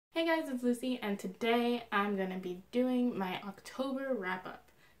Hey guys, it's Lucy, and today I'm gonna be doing my October wrap-up.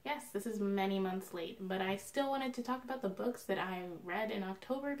 Yes, this is many months late, but I still wanted to talk about the books that I read in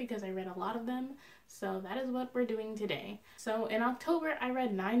October because I read a lot of them, so that is what we're doing today. So in October, I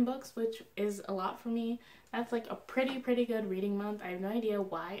read 9 books, which is a lot for me. That's like a pretty good reading month. I have no idea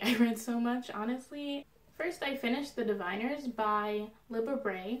why I read so much, honestly. First, I finished The Diviners by Libba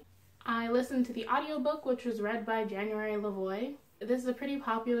Bray. I listened to the audiobook, which was read by January Lavoie. This is a pretty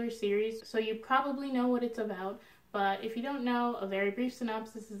popular series, so you probably know what it's about, but if you don't know, a very brief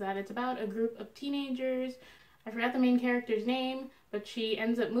synopsis is that it's about a group of teenagers. I forgot the main character's name, but she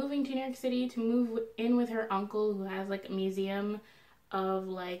ends up moving to New York City to move in with her uncle, who has like a museum of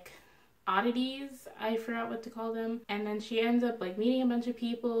like oddities, I forgot what to call them, and then she ends up like meeting a bunch of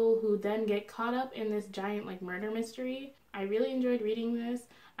people who then get caught up in this giant like murder mystery. I really enjoyed reading this.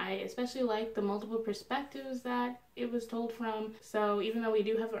 I especially like the multiple perspectives that it was told from. So even though we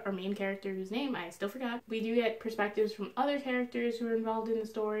do have our main character whose name I still forgot, we do get perspectives from other characters who are involved in the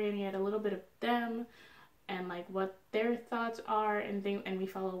story, and we get a little bit of them and like what their thoughts are and things, and we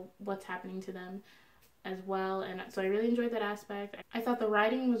follow what's happening to them as well. And so I really enjoyed that aspect. I thought the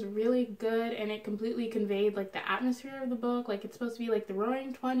writing was really good, and it completely conveyed like the atmosphere of the book. Like it's supposed to be like the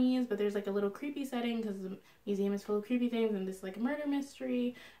roaring 20s, but there's like a little creepy setting because the museum is full of creepy things, and this like murder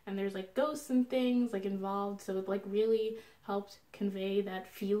mystery, and there's like ghosts and things like involved, so it like really helped convey that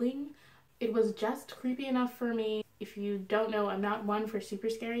feeling. It was just creepy enough for me. If you don't know, I'm not one for super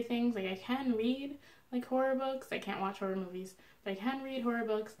scary things. Like I can read like horror books. I can't watch horror movies, but I can read horror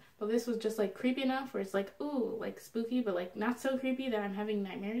books. But this was just like creepy enough where it's like, ooh, like spooky, but like not so creepy that I'm having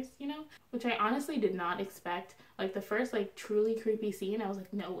nightmares, you know? Which I honestly did not expect. Like the first like truly creepy scene, I was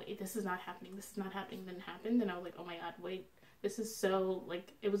like, no way, this is not happening. This is not happening. Then it happened, and I was like, oh my god, wait, this is so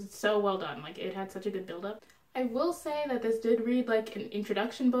like, it was so well done. Like it had such a good build up. I will say that this did read like an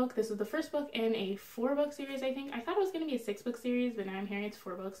introduction book. This was the first book in a 4-book series, I think. I thought it was going to be a 6-book series, but now I'm hearing it's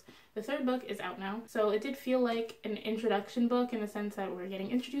 4 books. The 3rd book is out now. So it did feel like an introduction book in the sense that we're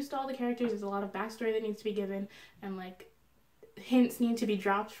getting introduced to all the characters. There's a lot of backstory that needs to be given, and like hints need to be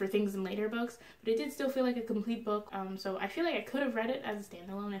dropped for things in later books, but it did still feel like a complete book. So I feel like I could have read it as a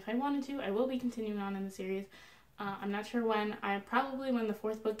standalone if I wanted to. I will be continuing on in the series. I'm not sure when. Probably when the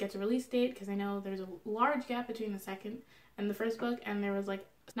 4th book gets a release date, because I know there's a large gap between the 2nd and the 1st book, and there was like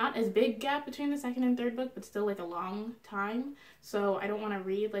not as big gap between the 2nd and 3rd book, but still like a long time. So I don't want to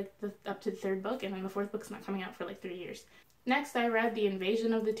read like up to the 3rd book, and then the 4th book's not coming out for like 3 years. Next, I read The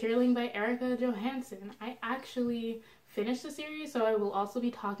Invasion of the Tearling by Erika Johansen. I actually finished the series, so I will also be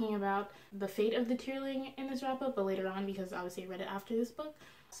talking about the fate of the Tearling in this wrap-up, but later on, because obviously I read it after this book.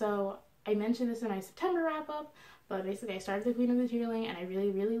 So I mentioned this in my September wrap-up, but basically I started The Queen of the Tearling, and I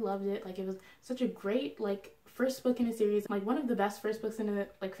really loved it. Like it was such a great like first book in a series, like one of the best first books in a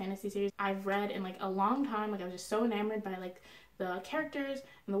like fantasy series I've read in like a long time. Like I was just so enamored by like the characters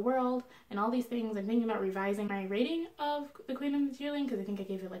and the world and all these things. I'm thinking about revising my rating of The Queen of the Tearling because I think I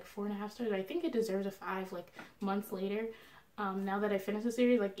gave it like 4.5 stars. I think it deserves a 5 like months later. Now that I finished the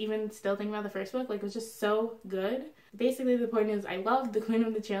series, like even still thinking about the first book, like it was just so good. Basically the point is I loved The Queen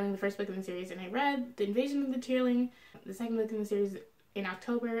of the Tearling, the first book in the series, and I read The Invasion of the Tearling, the 2nd book in the series, in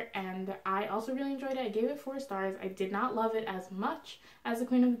October, and I also really enjoyed it. I gave it 4 stars. I did not love it as much as The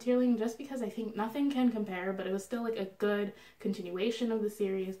Queen of the Tearling just because I think nothing can compare, but it was still like a good continuation of the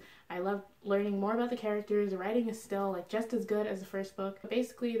series. I loved learning more about the characters. The writing is still like just as good as the first book.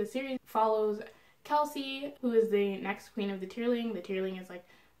 Basically the series follows Kelsey, who is the next Queen of the Tearling. The Tearling is like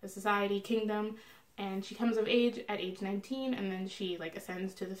a society kingdom, and she comes of age at age 19, and then she like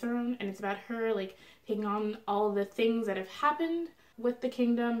ascends to the throne, and it's about her like taking on all the things that have happened with the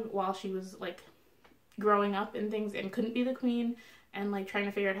kingdom while she was like growing up and things and couldn't be the queen, and like trying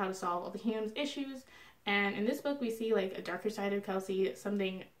to figure out how to solve all the kingdom's issues. And in this book we see like a darker side of Kelsey,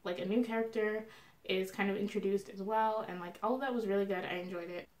 something like a new character is kind of introduced as well, and like all of that was really good. I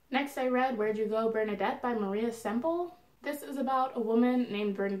enjoyed it. Next I read Where'd You Go, Bernadette by Marissa Semple. This is about a woman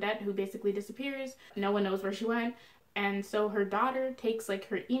named Bernadette who basically disappears. No one knows where she went. And so her daughter takes like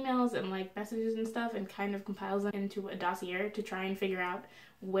her emails and like messages and stuff and kind of compiles them into a dossier to try and figure out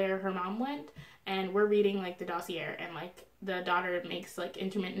where her mom went. And we're reading like the dossier, and like the daughter makes like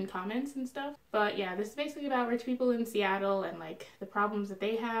intermittent comments and stuff. But yeah, this is basically about rich people in Seattle and like the problems that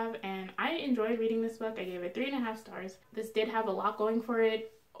they have. And I enjoyed reading this book. I gave it 3.5 stars. This did have a lot going for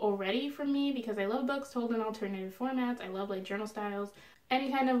it already for me because I love books told in alternative formats. I love like journal styles,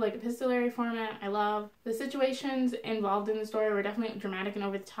 any kind of like epistolary format. I love the situations involved in the story were definitely dramatic and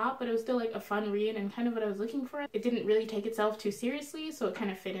over the top, but it was still like a fun read and kind of what I was looking for. It didn't really take itself too seriously, so it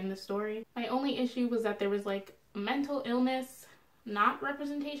kind of fit in the story. My only issue was that there was like mental illness not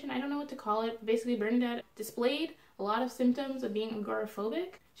representation, I don't know what to call it. Basically, Bernadette displayed a lot of symptoms of being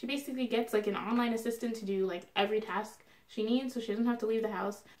agoraphobic. She basically gets like an online assistant to do like every task she needs, so she doesn't have to leave the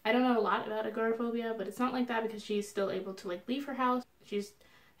house. I don't know a lot about agoraphobia, but it's not like that because she's still able to like leave her house. She's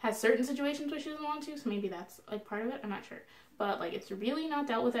has certain situations where she doesn't want to, so maybe that's like part of it, I'm not sure. But like it's really not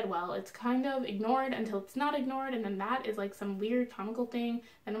dealt with that well. It's kind of ignored until it's not ignored, and then that is like some weird comical thing,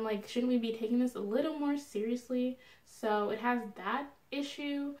 and I'm like, shouldn't we be taking this a little more seriously? So it has that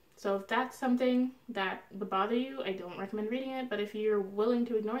issue. So if that's something that would bother you, I don't recommend reading it, but if you're willing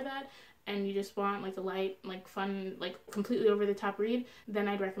to ignore that and you just want like a light, like fun, like completely over the top read, then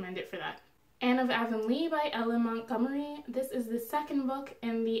I'd recommend it for that. Anne of Avonlea by Ellen Montgomery. This is the second book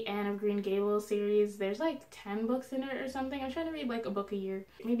in the Anne of Green Gables series. There's like 10 books in it or something. I'm trying to read like a book a year.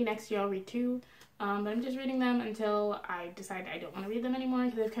 Maybe next year I'll read 2. But I'm just reading them until I decide I don't want to read them anymore,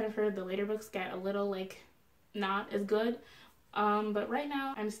 because I've kind of heard the later books get a little like not as good. But right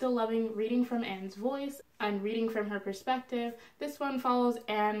now I'm still loving reading from Anne's voice and reading from her perspective. This one follows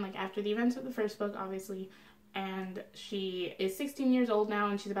Anne like after the events of the first book, obviously. And she is 16 years old now,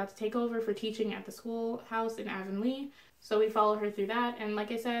 and she's about to take over for teaching at the schoolhouse in Avonlea. So we follow her through that, and like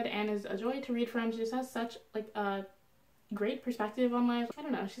I said, Anne is a joy to read from. She just has such like a great perspective on life. I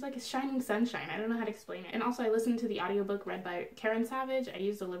don't know, she's like a shining sunshine. I don't know how to explain it. And also I listened to the audiobook read by Karen Savage. I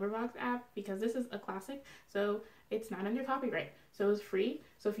used the Libba app because this is a classic, so it's not under copyright. So it was free.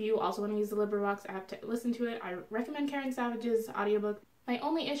 So if you also want to use the Libba app to listen to it, I recommend Karen Savage's audiobook. My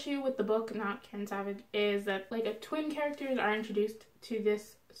only issue with the book, not Karen Savage, is that like twin characters are introduced to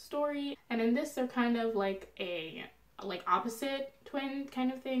this story, and in this they're kind of like a opposite twin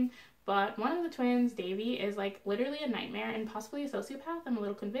kind of thing. But one of the twins, Davy, is like literally a nightmare and possibly a sociopath, I'm a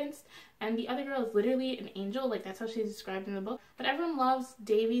little convinced. And the other girl is literally an angel, like that's how she's described in the book. But everyone loves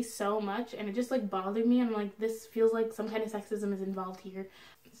Davy so much, and it just like bothered me, and I'm like, this feels like some kind of sexism is involved here.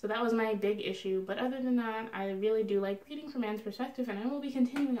 So that was my big issue. But other than that, I really do like reading from Anne's perspective, and I will be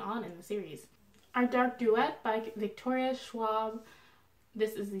continuing on in the series. Our Dark Duet by Victoria Schwab.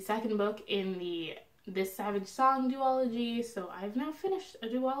 This is the second book in this Savage Song duology, so I've now finished a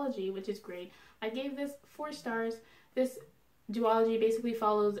duology, which is great. I gave this 4 stars. This duology basically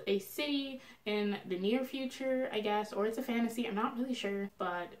follows a city in the near future, I guess, or it's a fantasy, I'm not really sure,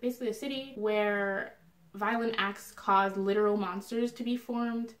 but basically a city where violent acts cause literal monsters to be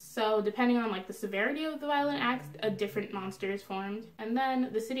formed. So depending on like the severity of the violent acts, a different monster is formed. And then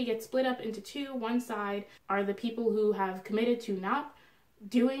the city gets split up into 2. One side are the people who have committed to not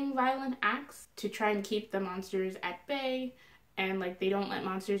doing violent acts to try and keep the monsters at bay, and like they don't let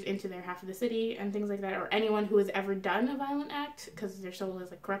monsters into their half of the city and things like that, or anyone who has ever done a violent act because their soul is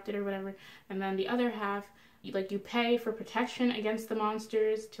like corrupted or whatever. And then the other half, you pay for protection against the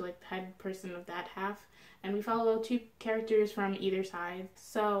monsters to like the head person of that half. And we follow 2 characters from either side.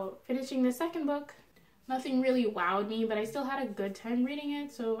 So finishing the second book, nothing really wowed me, but I still had a good time reading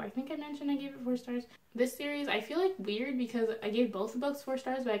it, so I think I mentioned I gave it 4 stars. This series, I feel like weird because I gave both the books 4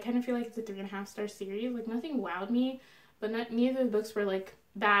 stars, but I kind of feel like it's a 3.5 star series. Like nothing wowed me, but neither of the books were like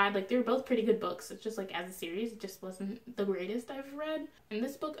bad. Like they were both pretty good books. It's just like as a series, it just wasn't the greatest I've read. In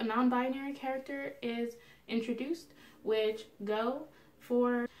this book, a non-binary character is introduced, which go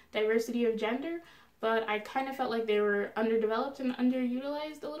for diversity of gender, but I kind of felt like they were underdeveloped and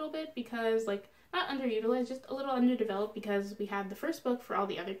underutilized a little bit because like, not underutilized, just a little underdeveloped because we had the first book for all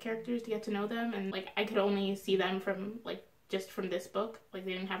the other characters to get to know them, and like I could only see them from like just from this book. Like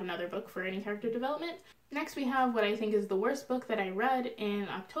they didn't have another book for any character development. Next we have what I think is the worst book that I read in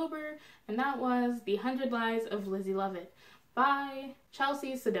October, and that was The 100 Lies of Lizzie Lovett by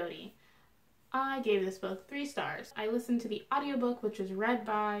Chelsea Sedoti. I gave this book 3 stars. I listened to the audiobook, which was read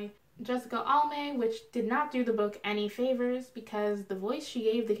by Jessica Alme, which did not do the book any favors because the voice she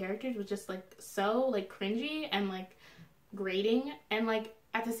gave the characters was just like so like cringy and like grating, and like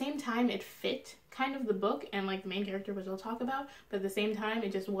at the same time it fit kind of the book and like the main character, which I'll talk about, but at the same time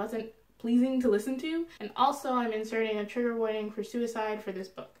it just wasn't pleasing to listen to. And also I'm inserting a trigger warning for suicide for this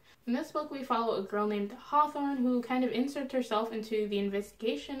book. In this book we follow a girl named Hawthorne who kind of inserts herself into the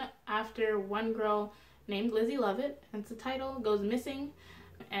investigation after one girl named Lizzie Lovett, hence the title, goes missing.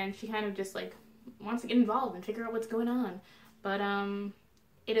 And she kind of just like wants to get involved and figure out what's going on. But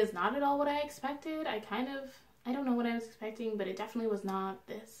it is not at all what I expected. I don't know what I was expecting, but it definitely was not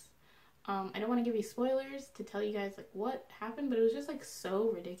this. I don't want to give you spoilers to tell you guys like what happened, but it was just like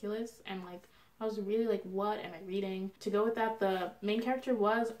so ridiculous, and like I was really like, what am I reading? To go with that, the main character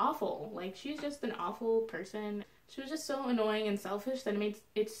was awful. Like she's just an awful person. She was just so annoying and selfish that it made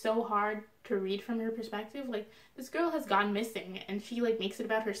it so hard to read from her perspective. Like, this girl has gone missing, and she, like, makes it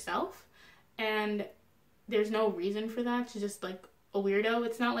about herself, and there's no reason for that. She's just, like, a weirdo.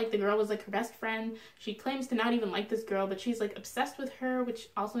 It's not like the girl was like her best friend. She claims to not even like this girl, but she's like obsessed with her, which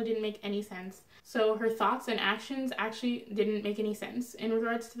also didn't make any sense. So her thoughts and actions actually didn't make any sense in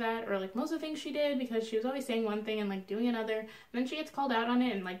regards to that, or like most of the things she did, because she was always saying one thing and like doing another, and then she gets called out on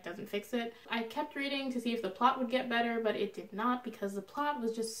it and like doesn't fix it. I kept reading to see if the plot would get better, but it did not, because the plot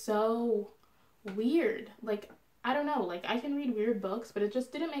was just so weird. Like, I don't know, like I can read weird books, but it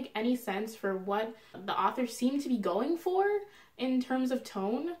just didn't make any sense for what the author seemed to be going for in terms of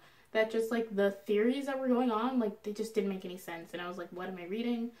tone. That just like the theories that were going on, like they just didn't make any sense, and I was like, what am I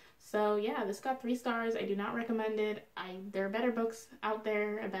reading? So yeah, this got 3 stars. I do not recommend it. There are better books out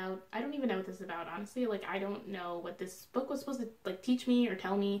there about, I don't even know what this is about, honestly. Like, I don't know what this book was supposed to like teach me or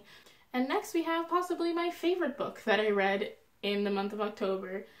tell me. And next we have possibly my favorite book that I read in the month of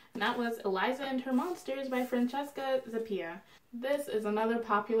October, and that was Eliza and Her Monsters by Francesca Zappia. This is another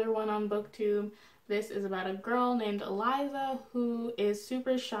popular one on BookTube. This is about a girl named Eliza who is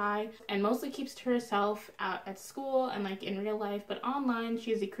super shy and mostly keeps to herself out at school and like in real life, but online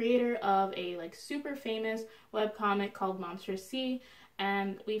she is the creator of a like super famous webcomic called Monster C,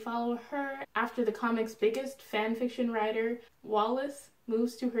 and we follow her after the comic's biggest fan fiction writer, Wallace,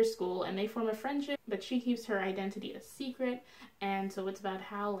 moves to her school, and they form a friendship, but she keeps her identity a secret, and so it's about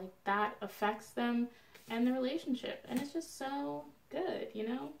how like that affects them and the relationship, and it's just so good, you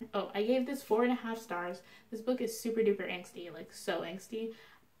know? Oh, I gave this 4.5 stars. This book is super duper angsty, like so angsty,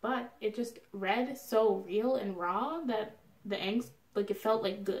 but it just read so real and raw that the angst, like it felt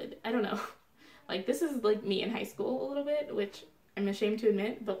like good. I don't know. Like this is like me in high school a little bit, which I'm ashamed to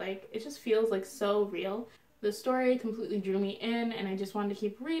admit, but like it just feels like so real. The story completely drew me in, and I just wanted to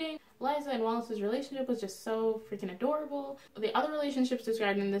keep reading. Eliza and Wallace's relationship was just so freaking adorable. The other relationships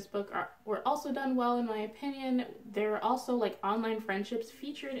described in this book were also done well, in my opinion. There are also like online friendships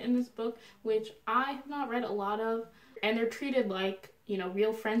featured in this book, which I have not read a lot of, and they're treated like, you know,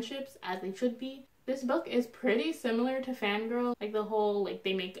 real friendships, as they should be. This book is pretty similar to Fangirl, like the whole, like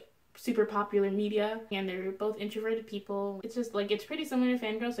they make super popular media and they're both introverted people. It's just like, it's pretty similar to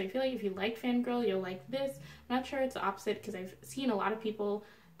Fangirl, so I feel like if you like Fangirl, you'll like this. I'm not sure it's the opposite, because I've seen a lot of people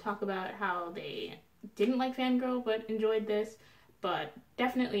talk about how they didn't like Fangirl but enjoyed this, but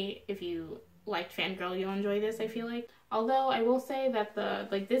definitely if you liked Fangirl, you'll enjoy this, I feel like. Although I will say that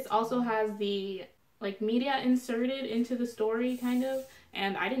this also has the like media inserted into the story kind of,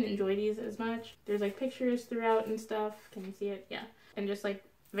 and I didn't enjoy these as much. There's like pictures throughout and stuff. Can you see it? Yeah. And just like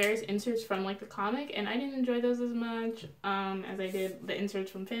various inserts from like the comic, and I didn't enjoy those as much as I did the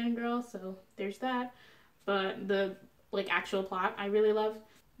inserts from Fangirl, so there's that. But the like actual plot I really loved.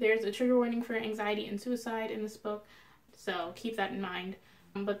 There's a trigger warning for anxiety and suicide in this book, so keep that in mind.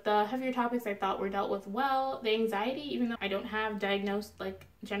 But the heavier topics I thought were dealt with well. The anxiety, even though I don't have diagnosed like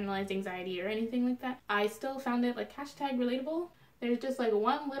generalized anxiety or anything like that, I still found it like hashtag relatable. There's just like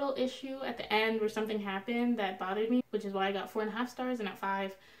one little issue at the end where something happened that bothered me, which is why I got 4.5 stars and not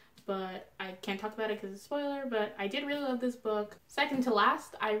 5. But I can't talk about it because it's a spoiler, but I did really love this book. Second to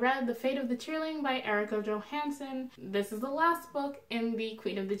last, I read The Fate of the Tearling by Erika Johansen. This is the last book in the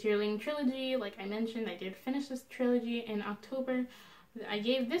Queen of the Tearling trilogy. Like I mentioned, I did finish this trilogy in October. I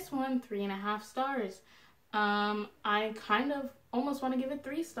gave this one 3.5 stars. I kind of almost want to give it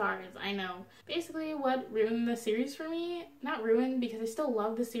 3 stars, I know. Basically, what ruined the series for me, not ruined because I still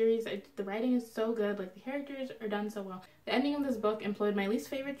love the series, the writing is so good, like the characters are done so well. The ending of this book employed my least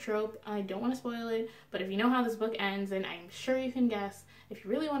favorite trope. I don't want to spoil it, but if you know how this book ends, and I'm sure you can guess, if you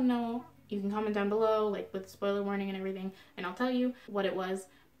really want to know, you can comment down below, like with spoiler warning and everything, and I'll tell you what it was.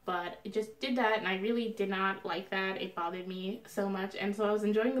 But it just did that, and I really did not like that. It bothered me so much, and so I was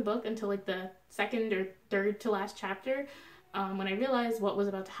enjoying the book until like the second or third to last chapter, when I realized what was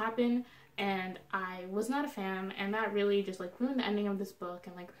about to happen, and I was not a fan, and that really just like ruined the ending of this book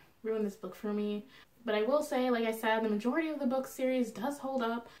and like ruined this book for me. But I will say, like I said, the majority of the book series does hold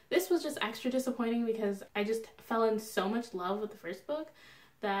up. This was just extra disappointing because I just fell in so much love with the first book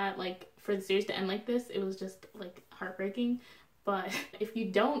that like for the series to end like this, it was just like heartbreaking. But if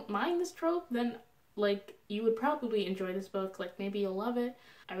you don't mind this trope, then like you would probably enjoy this book. Like maybe you'll love it.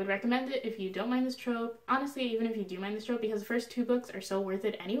 I would recommend it if you don't mind this trope. Honestly, even if you do mind this trope, because the first 2 books are so worth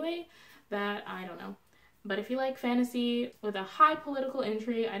it anyway that I don't know. But if you like fantasy with a high political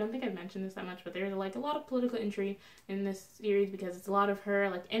intrigue, I don't think I've mentioned this that much, but there's like a lot of political intrigue in this series because it's a lot of her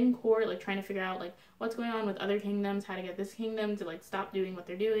like in court, like trying to figure out like what's going on with other kingdoms, how to get this kingdom to like stop doing what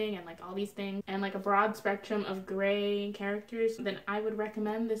they're doing, and like all these things, and like a broad spectrum of gray characters, then I would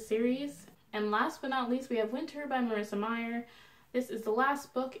recommend this series. And last but not least, we have Winter by Marissa Meyer. This is the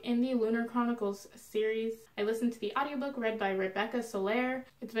last book in the Lunar Chronicles series. I listened to the audiobook read by Rebecca Soler.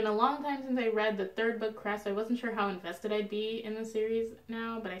 It's been a long time since I read the third book, Crest. I wasn't sure how invested I'd be in the series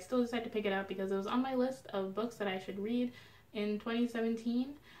now, but I still decided to pick it up because it was on my list of books that I should read in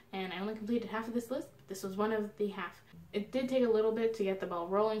 2017, and I only completed half of this list, but this was one of the half. It did take a little bit to get the ball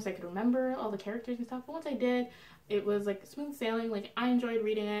rolling so I could remember all the characters and stuff, but once I did, it was like smooth sailing. Like, I enjoyed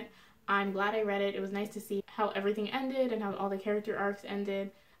reading it. I'm glad I read it. It was nice to see how everything ended and how all the character arcs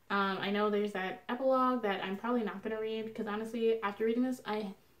ended. I know there's that epilogue that I'm probably not going to read because honestly, after reading this,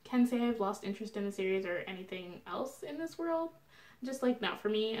 I can say I've lost interest in the series or anything else in this world. Just like not for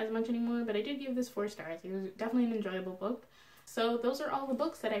me as much anymore, but I did give this 4 stars. It was definitely an enjoyable book. So those are all the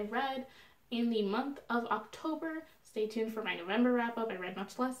books that I read in the month of October. Stay tuned for my November wrap up. I read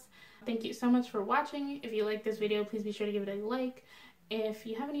much less. Thank you so much for watching. If you like this video, please be sure to give it a like. If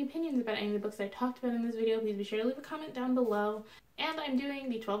you have any opinions about any of the books I talked about in this video, please be sure to leave a comment down below. And I'm doing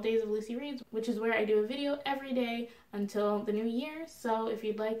the 12 Days of Lucy Reads, which is where I do a video every day until the new year. So if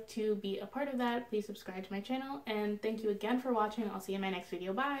you'd like to be a part of that, please subscribe to my channel. And thank you again for watching. I'll see you in my next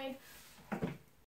video. Bye!